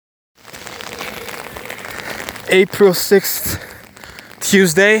April 6th,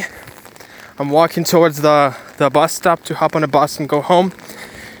 Tuesday. I'm walking towards the bus stop to hop on a bus and go home.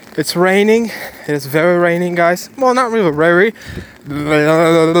 It's raining. It is very raining, guys. Well, not really very,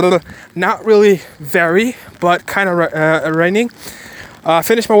 but kind of raining.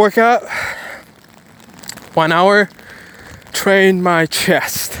 Finished my workout. 1 hour. Trained my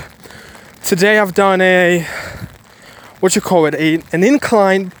chest. Today I've done an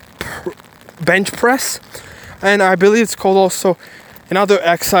incline bench press, and I believe it's called also another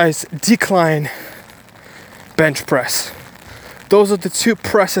exercise, decline bench press. Those are the two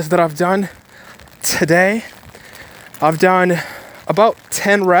presses that I've done today. I've done about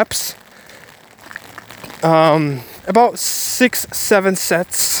 10 reps, about 6-7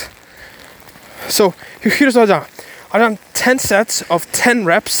 sets. So here's what I've done. I've done 10 sets of 10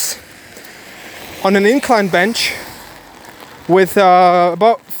 reps on an incline bench with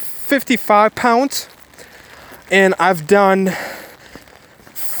about 55 pounds, and I've done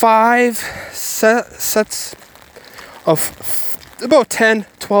 5 sets of about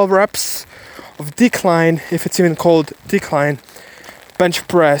 10-12 reps of decline, if it's even called decline, bench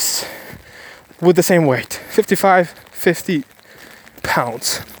press with the same weight, 50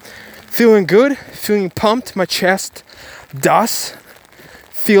 pounds. Feeling good, feeling pumped. My chest does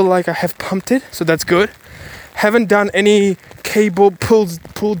feel like I have pumped it, so that's good. Haven't done any cable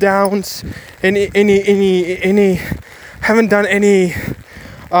pull downs, haven't done any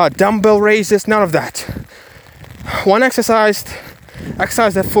dumbbell raises, none of that. One exercise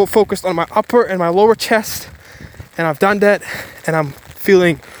that focused on my upper and my lower chest, and I've done that, and I'm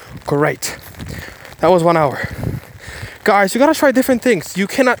feeling great. That was 1 hour. Guys, you gotta try different things. You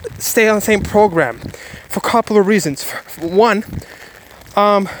cannot stay on the same program for a couple of reasons. One,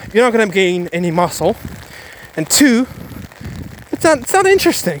 you're not gonna gain any muscle, and two, it's not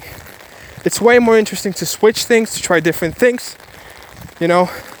interesting. It's way more interesting to switch things, to try different things, you know.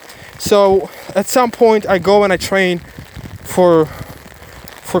 So at some point I go and I train for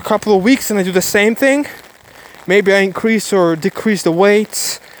a couple of weeks and I do the same thing. Maybe I increase or decrease the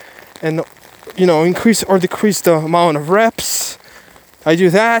weights, and increase or decrease the amount of reps. I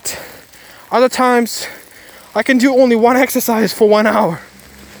do that. Other times I can do only one exercise for 1 hour.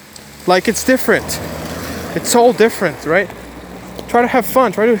 Like, it's different. It's all different, right? Try to have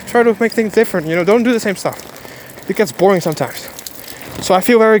fun. Try to make things different. Don't do the same stuff. It gets boring sometimes. So I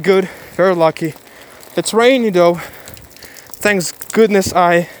feel very good, very lucky. It's rainy though. Thanks goodness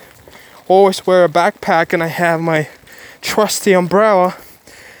I always wear a backpack and I have my trusty umbrella.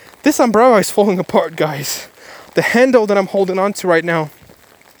 This umbrella is falling apart, guys. The handle that I'm holding on to right now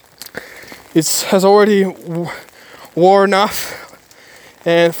has already worn off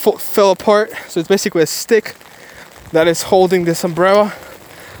and fell apart. So it's basically a stick that is holding this umbrella.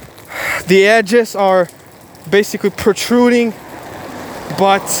 The edges are basically protruding,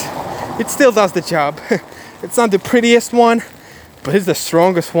 but it still does the job. It's not the prettiest one, but it's the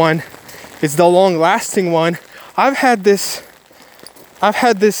strongest one. It's the long-lasting one. I've had this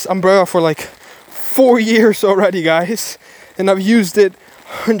umbrella for like 4 years already, guys, and I've used it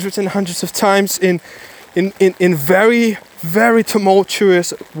hundreds and hundreds of times in very, very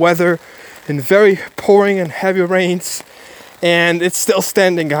tumultuous weather, in very pouring and heavy rains, and it's still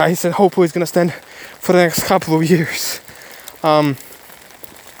standing, guys, and hopefully it's gonna stand for the next couple of years. I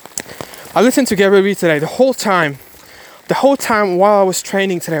listened to Gary Vee today the whole time while I was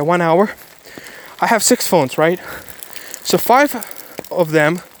training today, 1 hour. I have 6 phones, right? So 5 of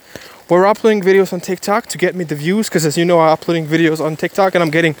them were uploading videos on TikTok to get me the views, because as you know, I'm uploading videos on TikTok and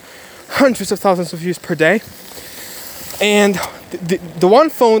I'm getting hundreds of thousands of views per day. And the one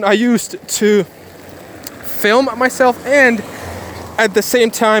phone I used to film myself and at the same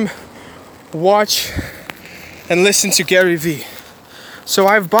time watch and listen to Gary Vee. So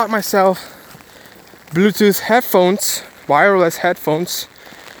I've bought myself Bluetooth headphones, wireless headphones,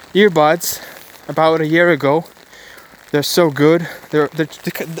 earbuds about a year ago. They're so good. They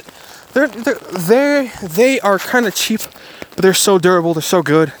are kind of cheap, but they're so durable. They're so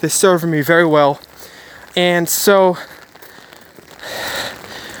good. They serve me very well. And so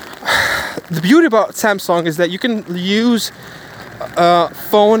the beauty about Samsung is that you can use a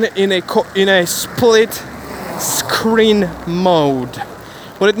phone in a split screen mode.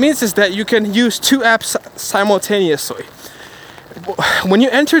 What it means is that you can use 2 apps simultaneously. When you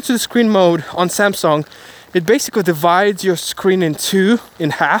enter to the screen mode on Samsung, it basically divides your screen in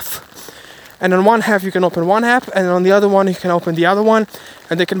half. And on one half you can open one app, and on the other one you can open the other one,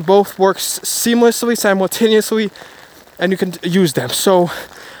 and they can both work seamlessly, simultaneously, and you can use them. So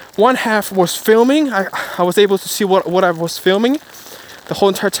one half was filming. I was able to see what I was filming. the whole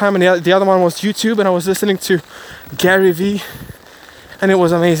entire time, and the other one was YouTube, and I was listening to Gary Vee, and it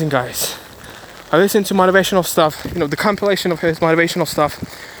was amazing, guys. I listened to motivational stuff, the compilation of his motivational stuff,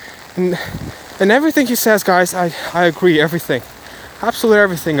 and everything he says, guys, I agree, everything, absolutely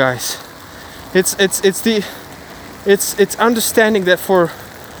everything, guys. It's understanding that for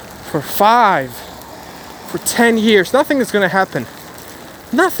 10 years, nothing is gonna happen.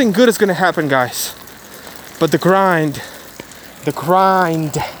 Nothing good is gonna happen, guys. But the grind, that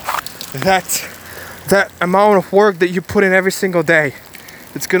amount of work that you put in every single day,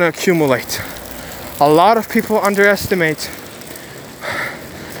 it's gonna accumulate. A lot of people overestimate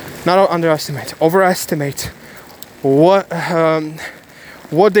what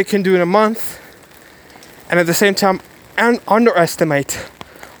they can do in a month, and at the same time underestimate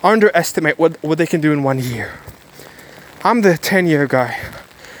what they can do in 1 year. I'm the 10-year guy.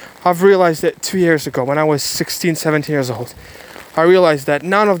 I've realized that 2 years ago when I was 16, 17 years old. I realized that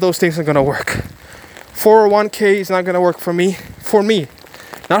none of those things are gonna work. 401k is not gonna work for me,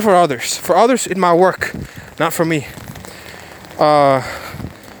 not for others. For others it might work, not for me.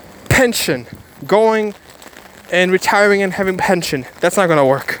 Pension, going and retiring and having pension, that's not gonna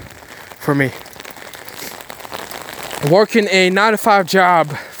work for me. Working a 9-to-5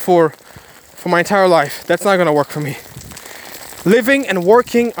 job for my entire life, that's not gonna work for me. Living and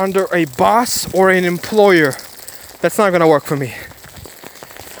working under a boss or an employer, that's not gonna work for me.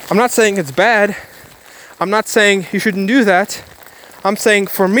 I'm not saying it's bad. I'm not saying you shouldn't do that. I'm saying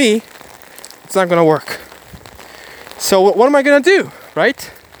for me, it's not gonna work. So what am I gonna do,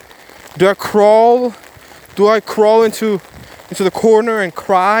 right? Do I crawl into the corner and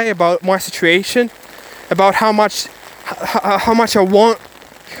cry about my situation, about how much I want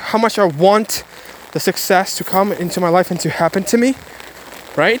the success to come into my life and to happen to me,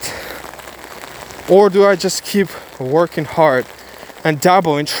 right? Or do I just keep working hard and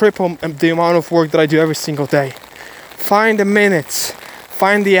double and triple the amount of work that I do every single day? Find the minutes,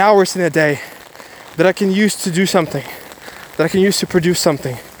 find the hours in a day that I can use to do something, that I can use to produce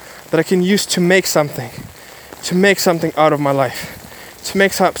something, that I can use to make something out of my life,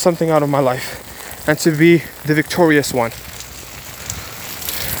 and to be the victorious one.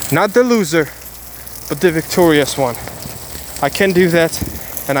 Not the loser, but the victorious one. I can do that,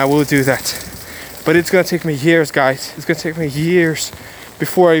 and I will do that. But it's gonna take me years, guys. It's gonna take me years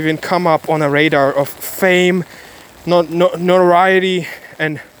before I even come up on a radar of fame, notoriety,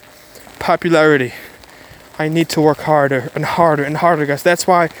 and popularity. I need to work harder and harder and harder, guys. That's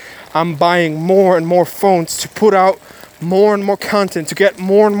why I'm buying more and more phones to put out more and more content, to get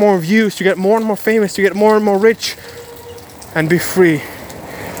more and more views, to get more and more famous, to get more and more rich, and be free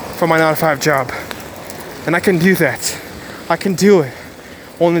from my 9-to-5 job. And I can do that. I can do it.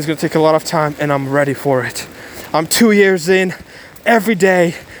 Only it's gonna take a lot of time, and I'm ready for it. I'm 2 years in, every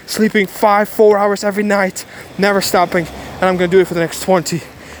day, sleeping 4 hours every night, never stopping, and I'm gonna do it for the next 20.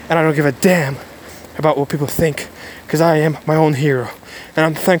 And I don't give a damn about what people think, because I am my own hero, and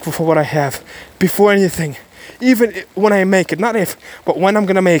I'm thankful for what I have. Before anything, even when I make it, not if, but when I'm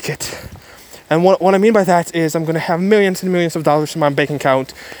gonna make it. And what I mean by that is I'm gonna have millions and millions of dollars in my bank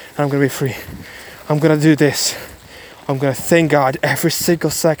account, and I'm gonna be free. I'm gonna do this. I'm gonna thank God every single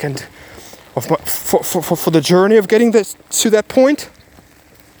second of for the journey of getting to that point.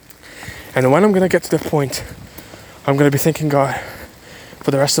 And when I'm gonna get to that point, I'm gonna be thanking God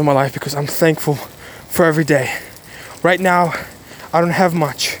for the rest of my life, because I'm thankful for every day. Right now, I don't have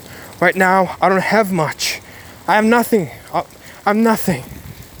much. I have nothing. I'm nothing.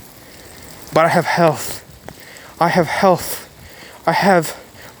 But I have health. I have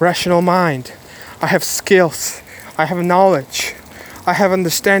rational mind. I have skills. I have knowledge. I have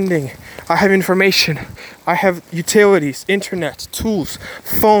understanding. I have information. I have utilities, internet, tools,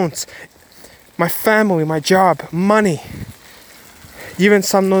 phones, my family, my job, money. Even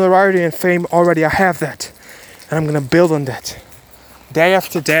some notoriety and fame already, I have that. And I'm gonna build on that. Day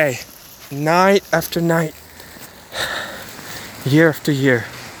after day, night after night, year after year.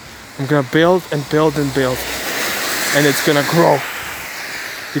 I'm gonna build and build and build. And it's gonna grow.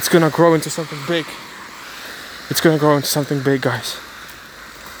 It's gonna grow into something big. Guys.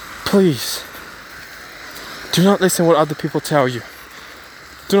 Please, do not listen to what other people tell you.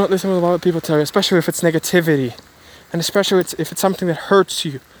 Do not listen to what other people tell you, especially if it's negativity. And especially if it's something that hurts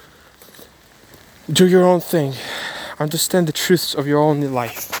you. Do your own thing. Understand the truths of your own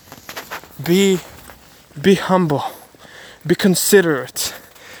life. Be humble. Be considerate.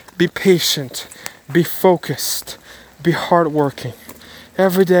 Be patient. Be focused. Be hardworking.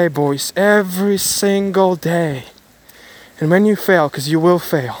 Every day, boys. Every single day. And when you fail, because you will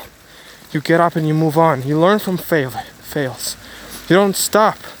fail, you get up and you move on. You learn from fails. You don't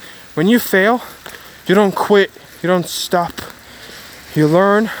stop. When you fail, you don't quit. You don't stop. You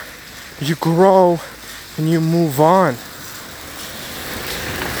learn, you grow, and you move on.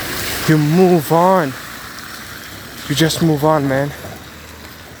 You move on. You just move on, man.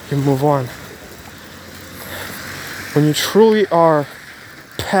 You move on. When you truly are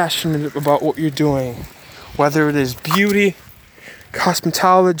passionate about what you're doing, whether it is beauty,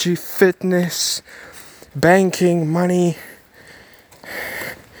 cosmetology, fitness, banking, money,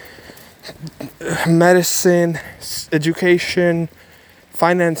 medicine, education,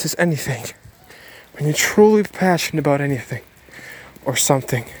 finances, anything. When you're truly passionate about anything or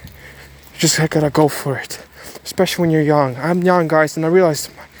something, you just gotta go for it. Especially when you're young. I'm young, guys, and I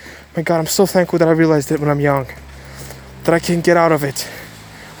realized, my God, I'm so thankful that I realized it when I'm young. That I can get out of it.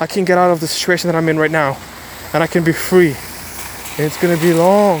 I can get out of the situation that I'm in right now. And I can be free. And it's gonna be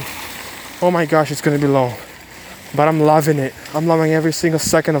long. Oh my gosh, it's gonna be long. But I'm loving it. I'm loving every single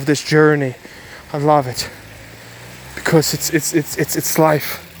second of this journey. I love it. Because it's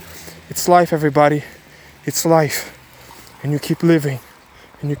life. It's life, everybody. It's life. And you keep living.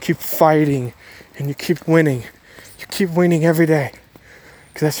 And you keep fighting. And you keep winning. You keep winning every day.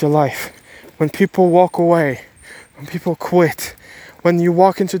 Because that's your life. When people walk away, when people quit, when you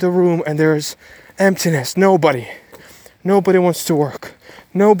walk into the room and there's emptiness, nobody wants to work.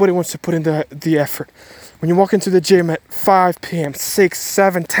 Nobody wants to put in the effort. When you walk into the gym at 5 p.m., 6,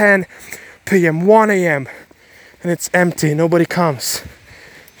 7, 10 p.m., 1 a.m., and it's empty, nobody comes,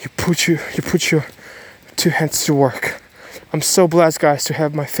 you put your 2 hands to work. I'm so blessed, guys, to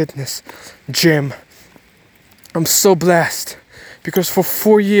have my fitness gym. I'm so blessed because for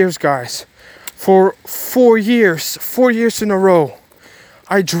 4 years, guys, for 4 years in a row,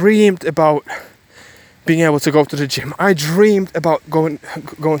 I dreamed about being able to go to the gym. I dreamed about going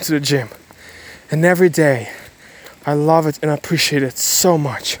to the gym. And every day, I love it and I appreciate it so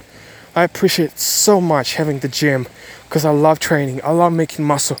much. I appreciate so much having the gym because I love training. I love making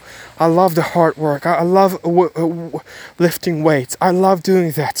muscle. I love the hard work. I love lifting weights. I love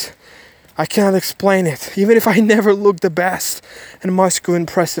doing that. I cannot explain it. Even if I never look the best and muscular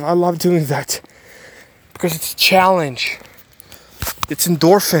impressive, I love doing that. Because it's a challenge. It's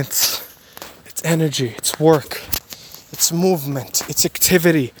endorphins. It's energy. It's work. It's movement. It's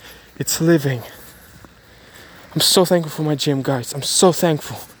activity. It's living. I'm so thankful for my gym, guys. I'm so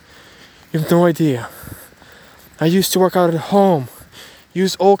thankful. You have no idea. I used to work out at home.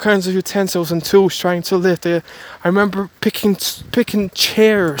 Use all kinds of utensils and tools trying to lift. I remember picking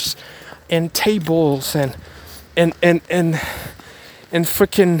chairs and tables and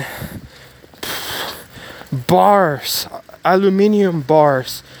freaking bars, aluminium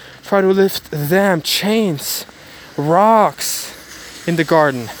bars. Try to lift them, chains, rocks in the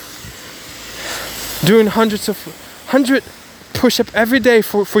garden. Doing 100 push-up every day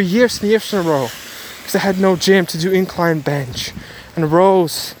for years and years in a row. Because I had no gym to do incline bench and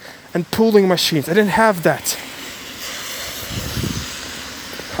rows and pulling machines. I didn't have that.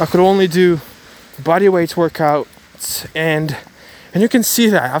 I could only do body weight workouts and you can see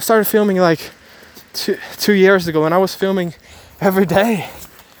that. I've started filming like two years ago and I was filming every day.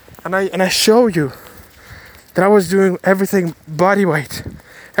 And I show you that I was doing everything body weight.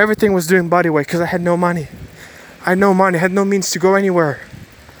 Everything was doing body weight because I had no money. I had no money, I had no means to go anywhere.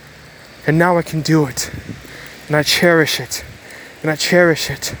 And now I can do it. And I cherish it. And I cherish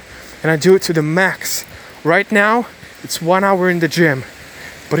it. And I do it to the max. Right now, it's 1 hour in the gym.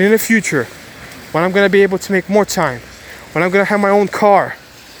 But in the future, when I'm going to be able to make more time, when I'm going to have my own car,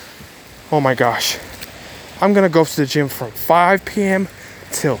 oh my gosh, I'm going to go to the gym from 5 p.m.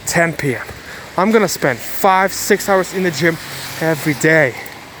 till 10 p.m. I'm going to spend 5-6 hours in the gym every day.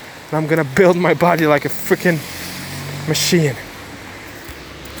 And I'm going to build my body like a freaking machine.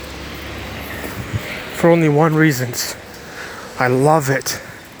 For only one reason. I love it.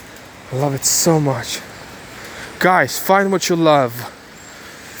 I love it so much. Guys, find what you love.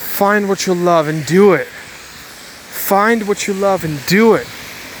 Find what you love and do it. Find what you love and do it.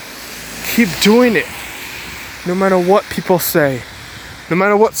 Keep doing it. No matter what people say. No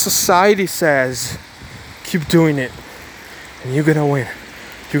matter what society says. Keep doing it. And you're gonna win.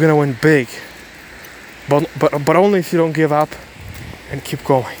 You're gonna win big. But only if you don't give up and keep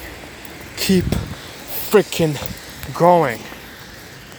going. Keep freaking going.